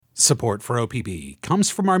Support for OPB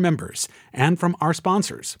comes from our members and from our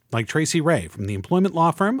sponsors, like Tracy Ray from the employment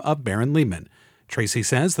law firm of Barron Liebman. Tracy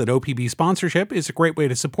says that OPB sponsorship is a great way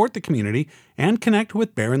to support the community and connect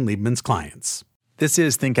with Barron Liebman's clients. This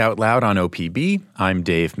is Think Out Loud on OPB. I'm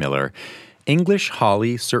Dave Miller. English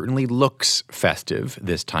holly certainly looks festive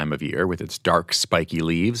this time of year with its dark, spiky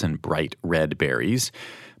leaves and bright red berries.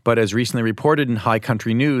 But as recently reported in High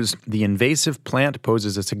Country News, the invasive plant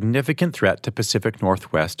poses a significant threat to Pacific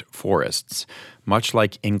Northwest forests. Much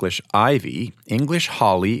like English ivy, English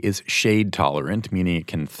holly is shade-tolerant, meaning it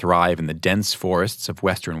can thrive in the dense forests of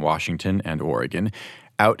western Washington and Oregon,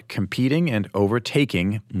 out-competing and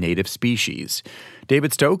overtaking native species.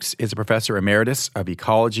 David Stokes is a professor emeritus of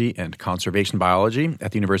ecology and conservation biology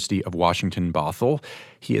at the University of Washington Bothell.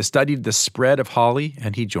 He has studied the spread of holly,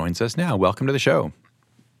 and he joins us now. Welcome to the show.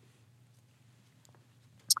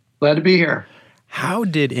 Glad to be here. How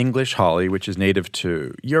did English holly, which is native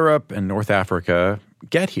to Europe and North Africa,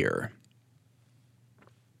 get here?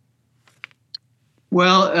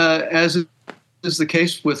 Well, as is the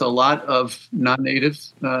case with a lot of non-native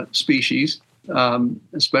species,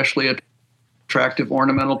 especially attractive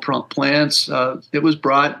ornamental plants, it was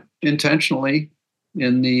brought intentionally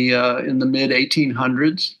in the mid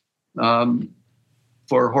 1800s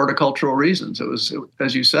for horticultural reasons. It was,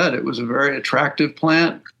 as you said, it was a very attractive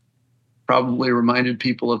plant. Probably reminded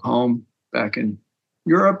people of home back in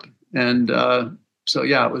Europe, and so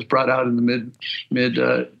it was brought out in the mid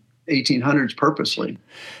 1800s purposely.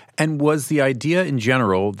 And was the idea in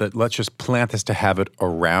general that let's just plant this to have it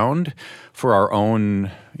around for our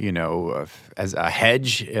own, as a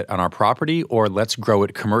hedge on our property, or let's grow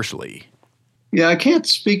it commercially? Yeah, I can't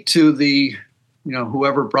speak to the,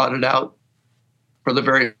 whoever brought it out for the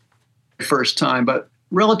very first time, but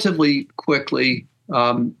relatively quickly,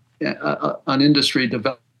 an industry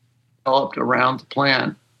developed around the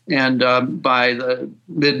plant. And by the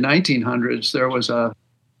mid-1900s, there was a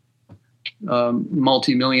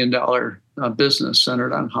multi-million-dollar business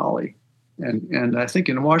centered on holly. And I think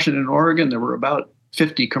in Washington and Oregon, there were about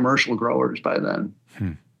 50 commercial growers by then.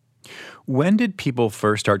 When did people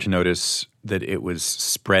first start to notice that it was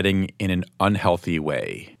spreading in an unhealthy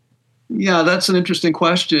way? Yeah, that's an interesting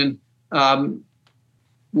question.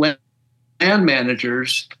 Land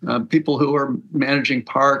managers, people who are managing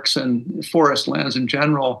parks and forest lands in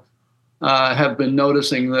general, have been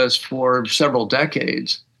noticing this for several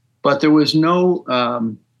decades. But there was no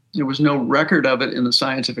record of it in the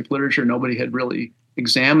scientific literature. Nobody had really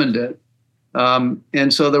examined it,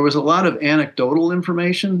 and so there was a lot of anecdotal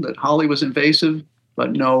information that holly was invasive,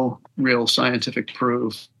 but no real scientific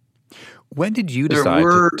proof. When did you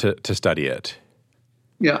decide to study it?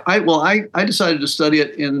 Yeah, I decided to study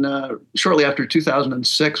it in shortly after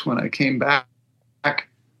 2006 when I came back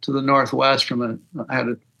to the Northwest I had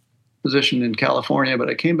a position in California,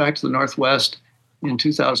 but I came back to the Northwest in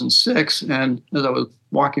 2006, and as I was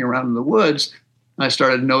walking around in the woods, I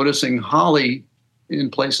started noticing holly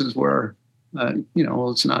in places where,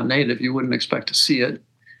 it's not native. You wouldn't expect to see it.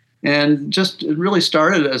 And just it really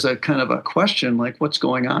started as a kind of a question, like, what's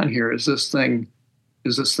going on here? Is this thing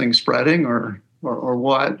spreading or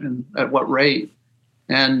what, and at what rate?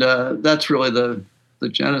 And that's really the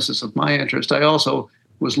genesis of my interest. I also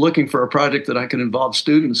was looking for a project that I could involve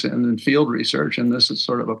students in field research, and this is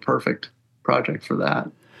sort of a perfect project for that.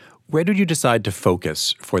 Where did you decide to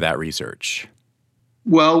focus for that research?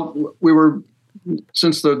 Well,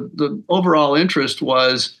 since the overall interest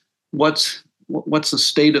was what's the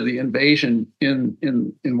state of the invasion in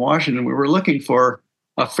Washington, we were looking for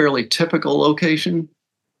a fairly typical location.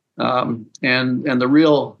 And the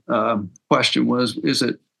real question was, is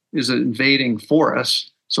it invading forests?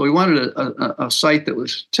 So we wanted a site that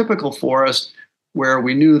was typical forest where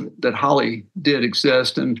we knew that holly did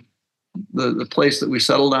exist. And the place that we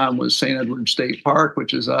settled on was St. Edward State Park,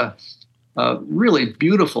 which is a really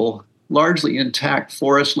beautiful, largely intact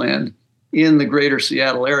forest land in the greater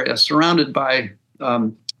Seattle area, surrounded by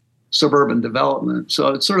suburban development. So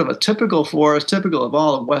it's sort of a typical forest, typical of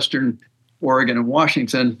all of Western Oregon and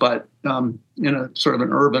Washington, but in a sort of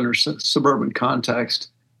an urban or suburban context.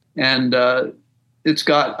 And it's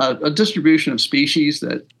got a distribution of species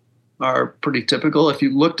that are pretty typical. If you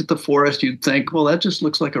looked at the forest, you'd think, well, that just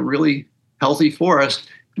looks like a really healthy forest.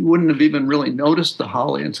 You wouldn't have even really noticed the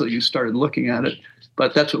holly until you started looking at it.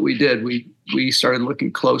 But that's what we did. We started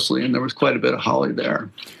looking closely, and there was quite a bit of holly there.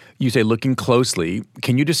 You say looking closely.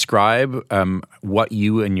 Can you describe what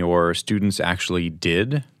you and your students actually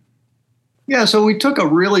did? Yeah, so we took a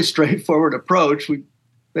really straightforward approach. We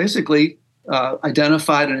basically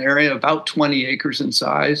identified an area about 20 acres in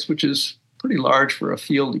size, which is pretty large for a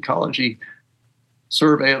field ecology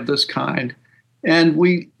survey of this kind. And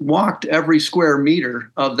we walked every square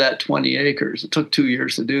meter of that 20 acres. It took 2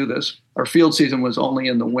 years to do this. Our field season was only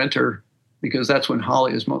in the winter because that's when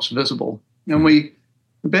holly is most visible. And we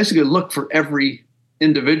basically looked for every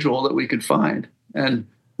individual that we could find, and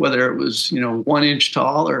whether it was 1 inch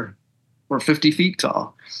tall or 50 feet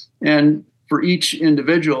tall. And for each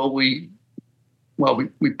individual, we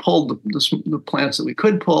pulled the plants that we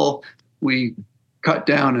could pull. We cut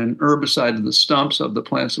down an herbicide to the stumps of the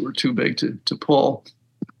plants that were too big to pull.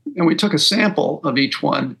 And we took a sample of each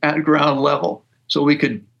one at ground level so we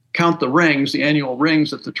could count the rings, the annual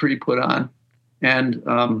rings that the tree put on, and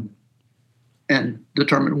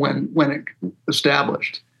determine when it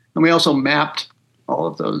established. And we also mapped all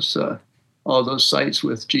of those sites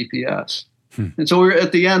with GPS. And so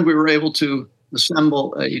at the end, we were able to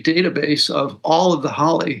assemble a database of all of the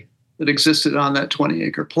holly that existed on that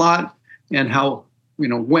 20-acre plot and how,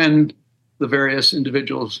 when the various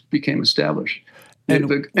individuals became established. And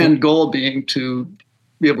the end goal being to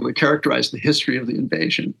be able to characterize the history of the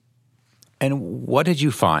invasion. And what did you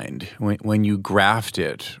find when you graphed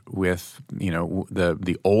it with,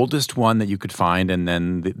 the oldest one that you could find and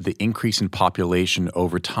then the increase in population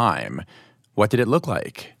over time? What did it look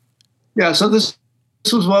like? Yeah, so this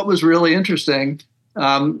was what was really interesting.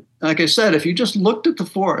 Like I said, if you just looked at the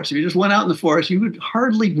forest, if you just went out in the forest, you would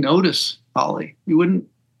hardly notice holly. You wouldn't.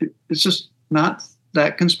 It's just not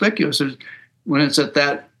that conspicuous when it's at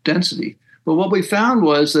that density. But what we found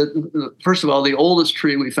was that, first of all, the oldest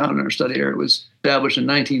tree we found in our study area was established in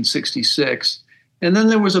 1966. And then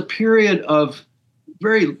there was a period of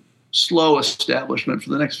very slow establishment for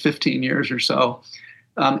the next 15 years or so.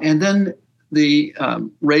 And then the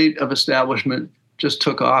rate of establishment just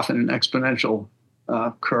took off in an exponential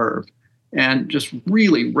curve, and just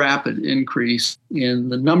really rapid increase in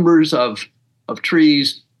the numbers of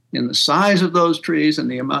trees, in the size of those trees, and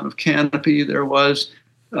the amount of canopy there was.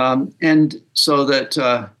 And so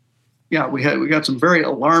that, we got some very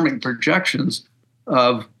alarming projections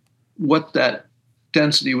of what that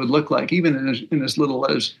density would look like, even in as little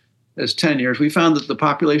as 10 years. We found that the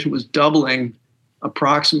population was doubling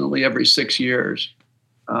approximately every 6 years.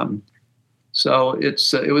 So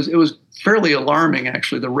it was fairly alarming,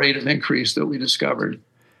 actually, the rate of increase that we discovered.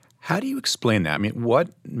 How do you explain that? I mean, what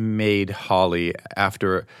made holly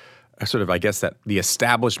after sort of, I guess, that the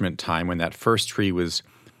establishment time when that first tree was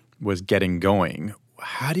getting going?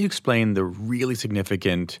 How do you explain the really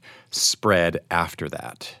significant spread after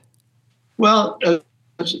that? Well,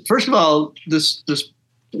 first of all, this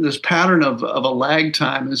pattern of a lag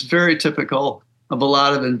time is very typical of a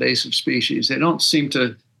lot of invasive species. They don't seem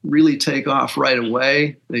to really take off right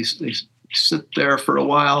away. They sit there for a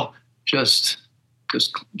while, just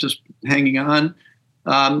hanging on.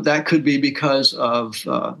 That could be because of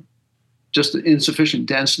just the insufficient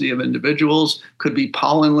density of individuals. Could be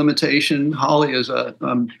pollen limitation. Holly is a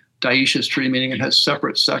dioecious tree, meaning it has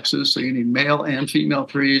separate sexes, so you need male and female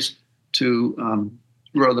trees to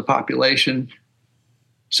grow the population.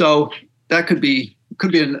 So that could be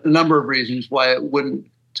a number of reasons why it wouldn't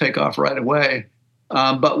take off right away.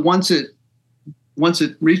 But once it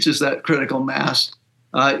reaches that critical mass,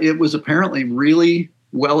 it was apparently really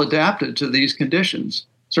well adapted to these conditions.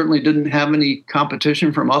 Certainly didn't have any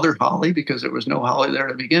competition from other holly because there was no holly there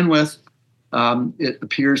to begin with. It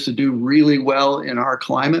appears to do really well in our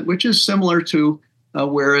climate, which is similar to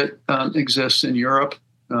where it exists in Europe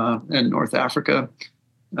and North Africa.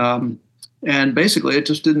 And basically, it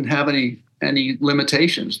just didn't have any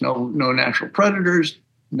limitations. No natural predators,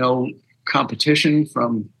 no competition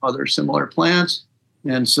from other similar plants.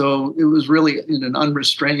 And so it was really in an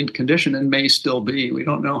unrestrained condition and may still be. We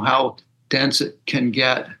don't know how dense it can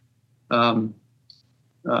get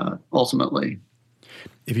ultimately.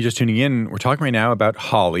 If you're just tuning in, we're talking right now about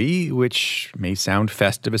holly, which may sound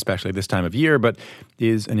festive, especially this time of year, but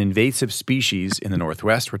is an invasive species in the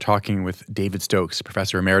Northwest. We're talking with David Stokes,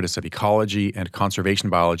 Professor Emeritus of Ecology and Conservation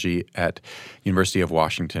Biology at University of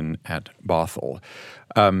Washington at Bothell.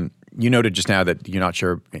 You noted just now that you're not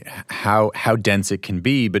sure how dense it can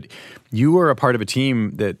be, but you were a part of a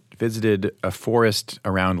team that visited a forest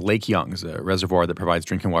around Lake Youngs, a reservoir that provides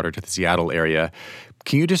drinking water to the Seattle area.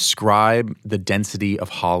 Can you describe the density of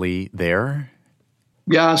holly there?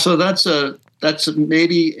 Yeah, so that's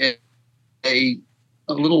maybe a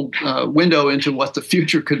little window into what the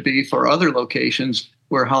future could be for other locations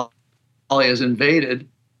where holly is invaded.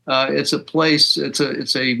 It's a place. It's a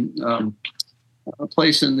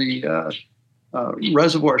place in the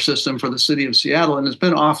reservoir system for the city of Seattle, and it's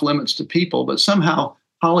been off limits to people. But somehow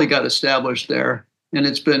holly got established there, and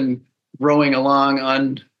it's been growing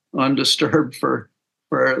along undisturbed for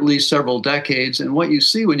for at least several decades. And what you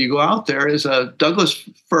see when you go out there is a Douglas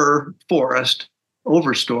fir forest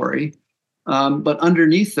overstory. But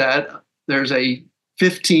underneath that, there's a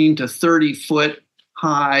 15 to 30 foot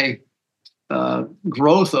high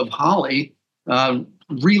growth of holly,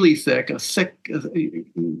 really thick,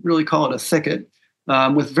 really call it a thicket,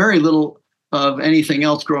 with very little of anything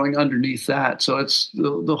else growing underneath that. So it's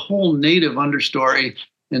the whole native understory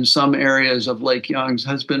in some areas of Lake Youngs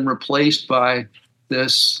has been replaced by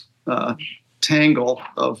this tangle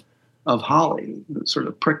of holly, sort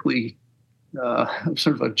of prickly,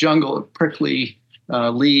 sort of a jungle of prickly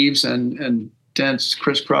leaves and dense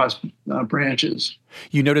crisscross branches.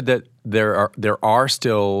 You noted that there are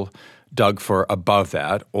still dug fir above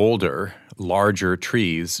that, older, larger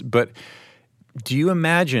trees, but do you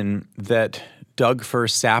imagine that dug fir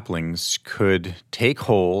saplings could take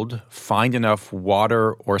hold, find enough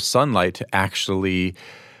water or sunlight to actually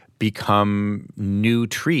become new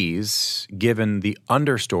trees, given the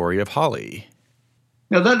understory of holly?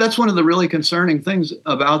 Now, that's one of the really concerning things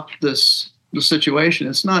about the situation.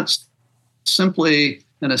 It's not simply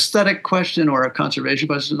an aesthetic question or a conservation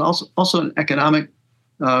question. It's also an economic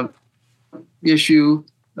issue.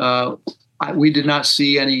 We did not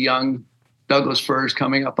see any young Douglas firs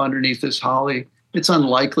coming up underneath this holly. It's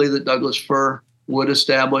unlikely that Douglas fir would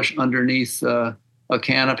establish underneath a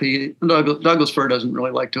canopy. Douglas fir doesn't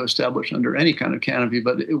really like to establish under any kind of canopy,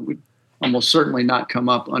 but it would almost certainly not come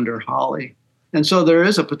up under holly. And so there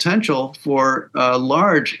is a potential for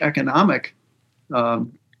large economic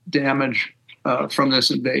damage from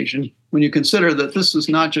this invasion. When you consider that this is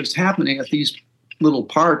not just happening at these little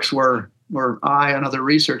parks where I and other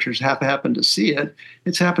researchers have happened to see it,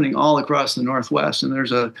 it's happening all across the Northwest. And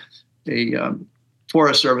there's a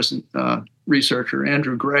Forest Service researcher,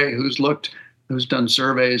 Andrew Gray, who's done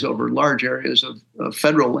surveys over large areas of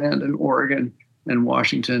federal land in Oregon and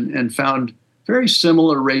Washington and found very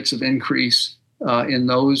similar rates of increase in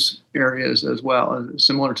those areas as well,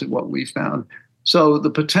 similar to what we found. So the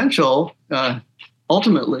potential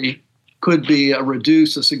ultimately could be a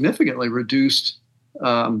significantly reduced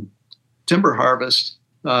timber harvest.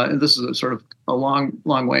 And this is a sort of a long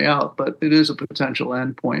way out, but it is a potential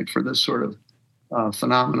endpoint for this sort of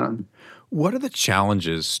phenomenon. What are the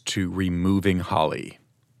challenges to removing holly?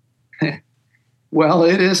 Well,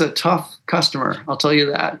 it is a tough customer, I'll tell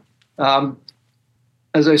you that.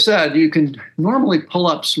 As I said, you can normally pull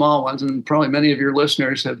up small ones, and probably many of your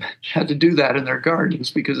listeners have had to do that in their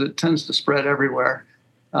gardens because it tends to spread everywhere.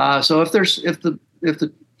 So if the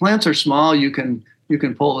plants are small, you can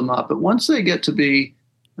pull them up. But once they get to be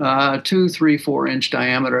 2, 3, 4 inch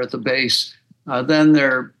diameter at the base, then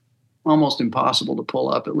they're almost impossible to pull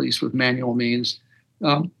up, at least with manual means.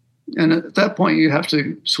 And at that point, you have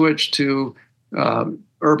to switch to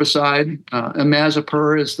herbicide.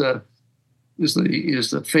 Imazapur is the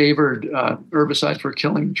favored herbicide for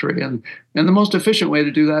killing the tree, and the most efficient way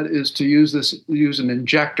to do that is to use an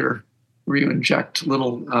injector, where you inject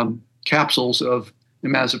little capsules of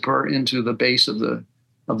Imazapur into the base of the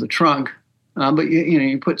trunk. But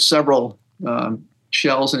you put several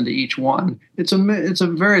shells into each one. It's a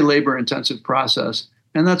very labor-intensive process,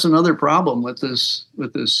 and that's another problem with this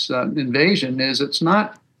invasion. Is it's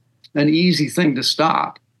not an easy thing to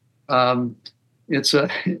stop. It's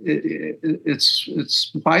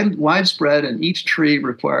widespread, and each tree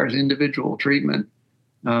requires individual treatment.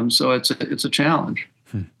 So it's a challenge.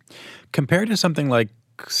 Compared to something like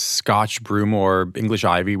Scotch broom or English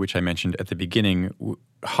ivy, which I mentioned at the beginning,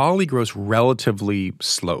 holly grows relatively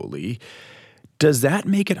slowly. Does that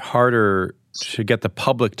make it harder to get the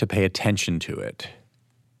public to pay attention to it?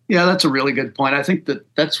 Yeah, that's a really good point. I think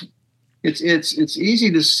it's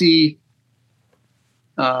easy to see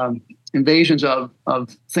invasions of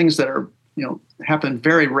things that are happen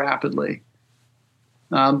very rapidly,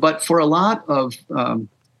 but for a lot of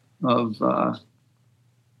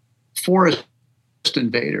forest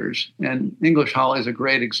invaders, and English holly is a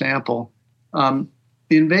great example.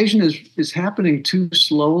 The invasion is happening too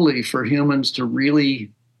slowly for humans to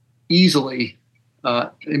really easily,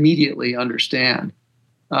 immediately understand.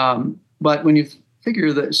 But when you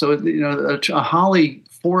figure that, a holly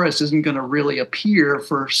forest isn't going to really appear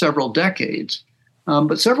for several decades,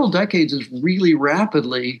 but several decades is really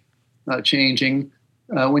rapidly changing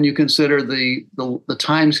when you consider the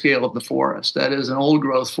time scale of the forest. That is, an old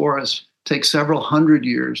growth forest takes several hundred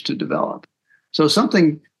years to develop. So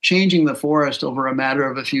something changing the forest over a matter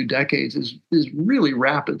of a few decades is really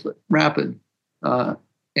rapid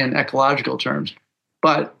in ecological terms.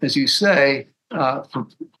 But as you say, for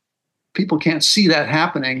people can't see that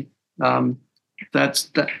happening. That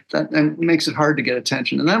makes it hard to get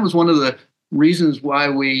attention. And that was one of the reasons why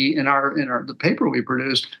we the paper we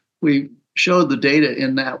produced, we showed the data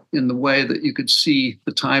in the way that you could see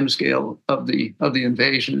the time scale of the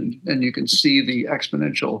invasion, and you can see the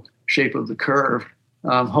exponential shape of the curve,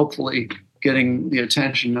 hopefully getting the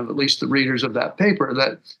attention of at least the readers of that paper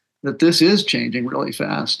that this is changing really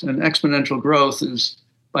fast. And exponential growth is,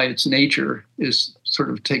 by its nature, is sort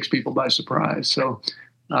of takes people by surprise. So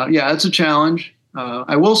it's a challenge.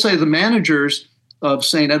 I will say the managers of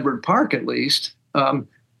St. Edward Park, at least,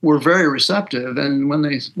 were very receptive, and when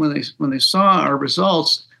they saw our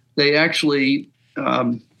results, they actually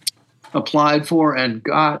applied for and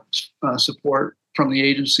got support from the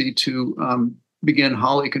agency to begin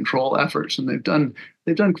holly control efforts, and they've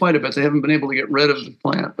done quite a bit. They haven't been able to get rid of the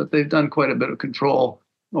plant, but they've done quite a bit of control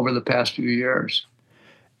over the past few years.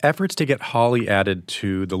 Efforts to get holly added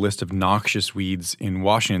to the list of noxious weeds in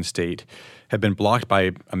Washington state have been blocked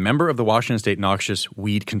by a member of the Washington State Noxious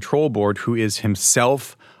Weed Control Board who is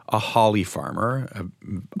himself a holly farmer,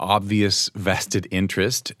 an obvious vested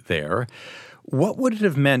interest there. What would it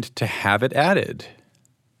have meant to have it added?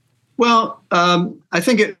 Well, I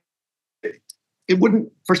think it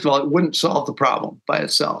wouldn't, first of all, it wouldn't solve the problem by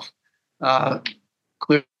itself.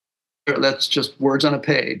 Clearly, that's just words on a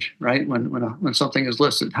page, right? When something is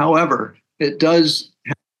listed. However, it does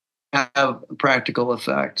have a practical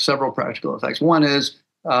effect, several practical effects. One is,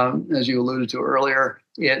 as you alluded to earlier,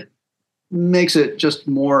 it makes it just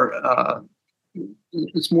more,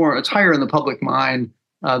 it's higher in the public mind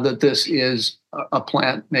that this is a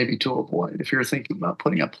plant maybe to avoid. If you're thinking about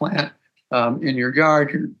putting a plant in your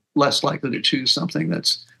yard, you're less likely to choose something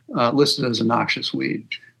that's listed as a noxious weed.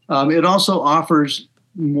 It also offers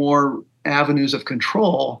more avenues of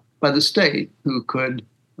control by the state, who could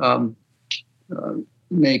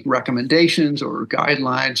make recommendations or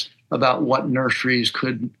guidelines about what nurseries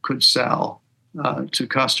could sell to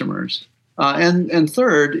customers. And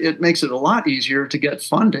third, it makes it a lot easier to get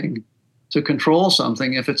funding to control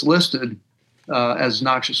something if it's listed as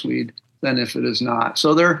noxious weed than if it is not.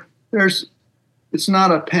 So it's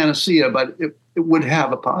not a panacea, but it would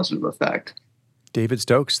have a positive effect. David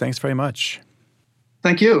Stokes, thanks very much.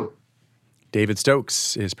 Thank you. David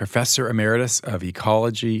Stokes is Professor Emeritus of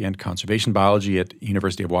Ecology and Conservation Biology at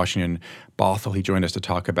University of Washington Bothell. He joined us to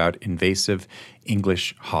talk about invasive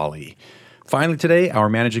English holly. Finally today, our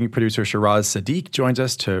managing producer Shiraz Sadiq joins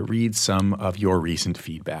us to read some of your recent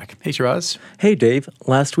feedback. Hey, Shiraz. Hey, Dave.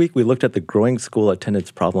 Last week we looked at the growing school attendance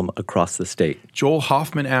problem across the state. Joel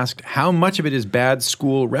Hoffman asked, how much of it is bad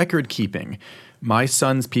school record keeping? My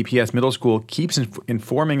son's PPS middle school keeps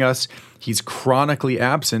informing us he's chronically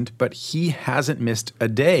absent, but he hasn't missed a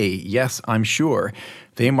day. Yes, I'm sure.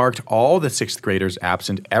 They marked all the sixth graders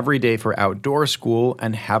absent every day for outdoor school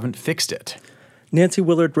and haven't fixed it. Nancy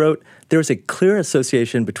Willard wrote, there's a clear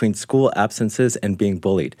association between school absences and being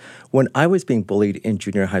bullied. When I was being bullied in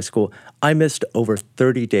junior high school, I missed over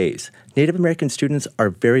 30 days. Native American students are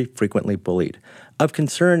very frequently bullied. Of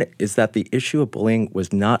concern is that the issue of bullying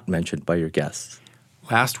was not mentioned by your guests.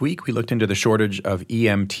 Last week, we looked into the shortage of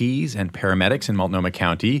EMTs and paramedics in Multnomah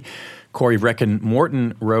County. Corey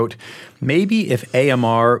Brecken-Morton wrote, maybe if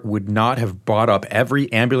AMR would not have bought up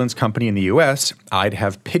every ambulance company in the U.S., I'd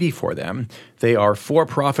have pity for them. They are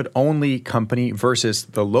for-profit only company versus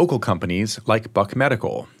the local companies like Buck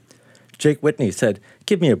Medical. Jake Whitney said,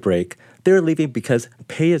 give me a break. They're leaving because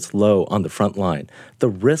pay is low on the front line. The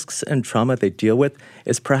risks and trauma they deal with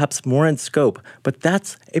is perhaps more in scope, but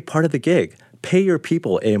that's a part of the gig. Pay your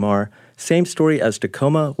people, AMR. Same story as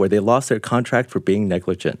Tacoma, where they lost their contract for being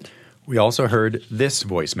negligent. We also heard this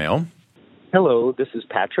voicemail. Hello, this is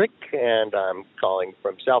Patrick, and I'm calling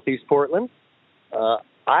from Southeast Portland.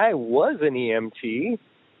 I was an EMT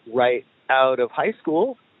right out of high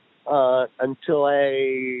school until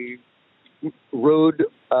I rode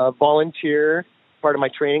volunteer part of my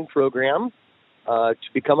training program to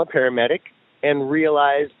become a paramedic and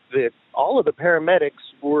realized that all of the paramedics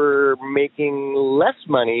were making less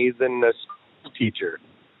money than the school teacher.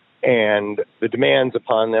 And the demands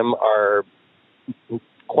upon them are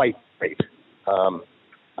quite great.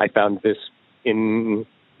 I found this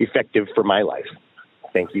ineffective for my life.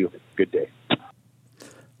 Thank you. Good day.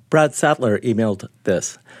 Brad Sattler emailed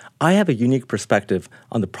this. I have a unique perspective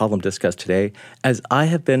on the problem discussed today, as I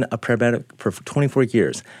have been a paramedic for 24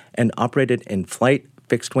 years and operated in flight,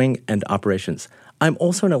 fixed wing, and operations. I'm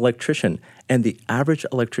also an electrician, and the average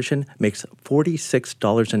electrician makes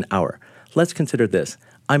 $46 an hour. Let's consider this.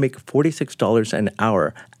 I make $46 an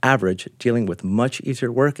hour average dealing with much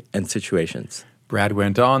easier work and situations. Brad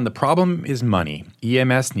went on, the problem is money.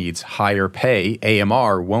 EMS needs higher pay.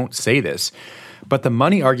 AMR won't say this. But the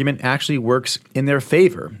money argument actually works in their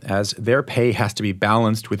favor, as their pay has to be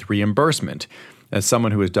balanced with reimbursement. As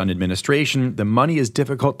someone who has done administration, the money is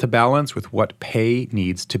difficult to balance with what pay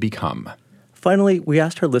needs to become. Finally, we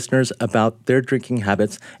asked our listeners about their drinking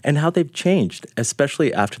habits and how they've changed,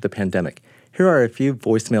 especially after the pandemic. Here are a few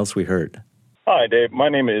voicemails we heard. Hi, Dave. My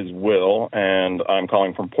name is Will, and I'm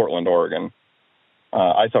calling from Portland, Oregon.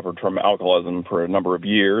 I suffered from alcoholism for a number of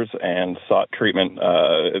years and sought treatment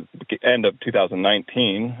at the end of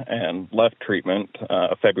 2019 and left treatment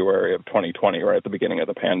February of 2020, right at the beginning of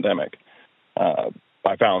the pandemic.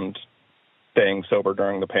 I found staying sober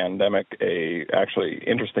during the pandemic a actually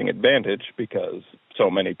interesting advantage because so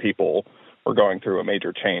many people were going through a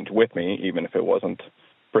major change with me, even if it wasn't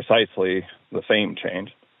precisely the same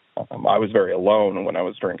change. I was very alone when I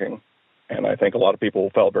was drinking, and I think a lot of people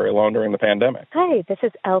felt very alone during the pandemic. Hi, this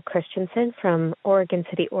is Elle Christensen from Oregon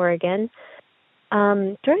City, Oregon.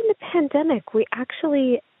 During the pandemic, we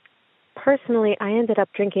actually, personally, I ended up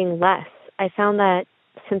drinking less. I found that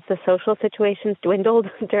since the social situations dwindled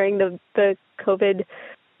during the COVID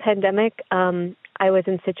pandemic, I was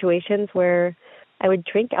in situations where I would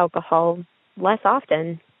drink alcohol less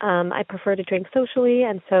often. I prefer to drink socially,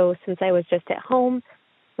 and so since I was just at home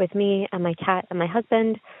with me and my cat and my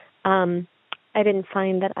husband, I didn't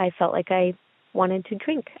find that I felt like I wanted to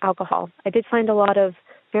drink alcohol. I did find a lot of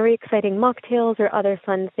very exciting mocktails or other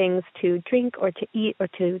fun things to drink or to eat or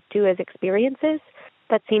to do as experiences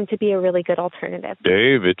that seemed to be a really good alternative.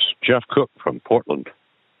 Dave, it's Jeff Cook from Portland.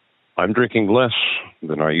 I'm drinking less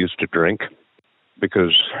than I used to drink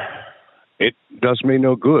because it does me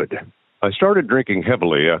no good. I started drinking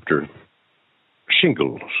heavily after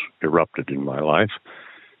shingles erupted in my life,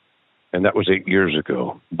 and that was 8 years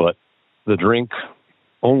ago. But the drink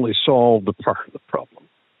only solved a part of the problem.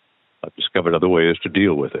 I've discovered other ways to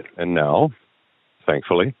deal with it. And now,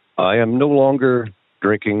 thankfully, I am no longer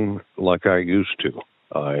drinking like I used to.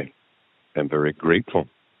 I am very grateful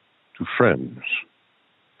to friends who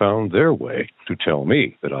found their way to tell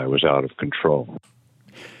me that I was out of control.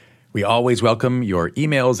 We always welcome your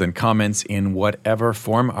emails and comments in whatever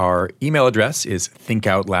form. Our email address is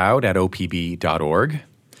thinkoutloud@opb.org.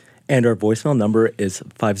 And our voicemail number is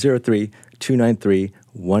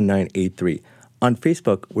 503-293-1983. On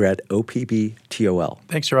Facebook, we're at OPBTOL.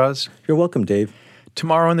 Thanks, Shiraz. You're welcome, Dave.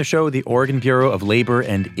 Tomorrow on the show, the Oregon Bureau of Labor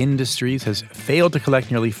and Industries has failed to collect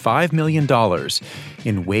nearly $5 million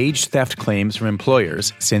in wage theft claims from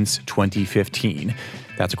employers since 2015.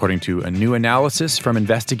 That's according to a new analysis from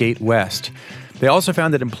Investigate West. They also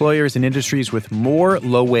found that employers in industries with more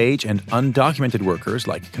low-wage and undocumented workers,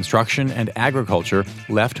 like construction and agriculture,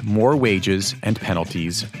 left more wages and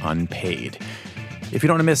penalties unpaid. If you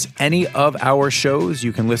don't want to miss any of our shows,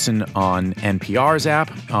 you can listen on NPR's app,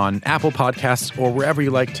 on Apple Podcasts, or wherever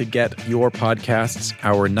you like to get your podcasts.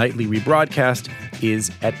 Our nightly rebroadcast is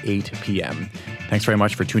at 8 p.m. Thanks very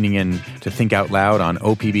much for tuning in to Think Out Loud on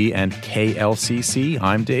OPB and KLCC.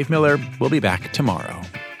 I'm Dave Miller. We'll be back tomorrow.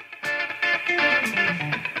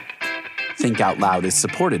 Think Out Loud is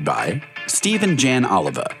supported by Steve and Jan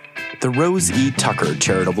Oliva, the Rose E. Tucker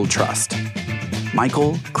Charitable Trust,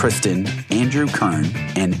 Michael, Kristen, Andrew Kern,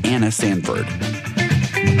 and Anna Sanford.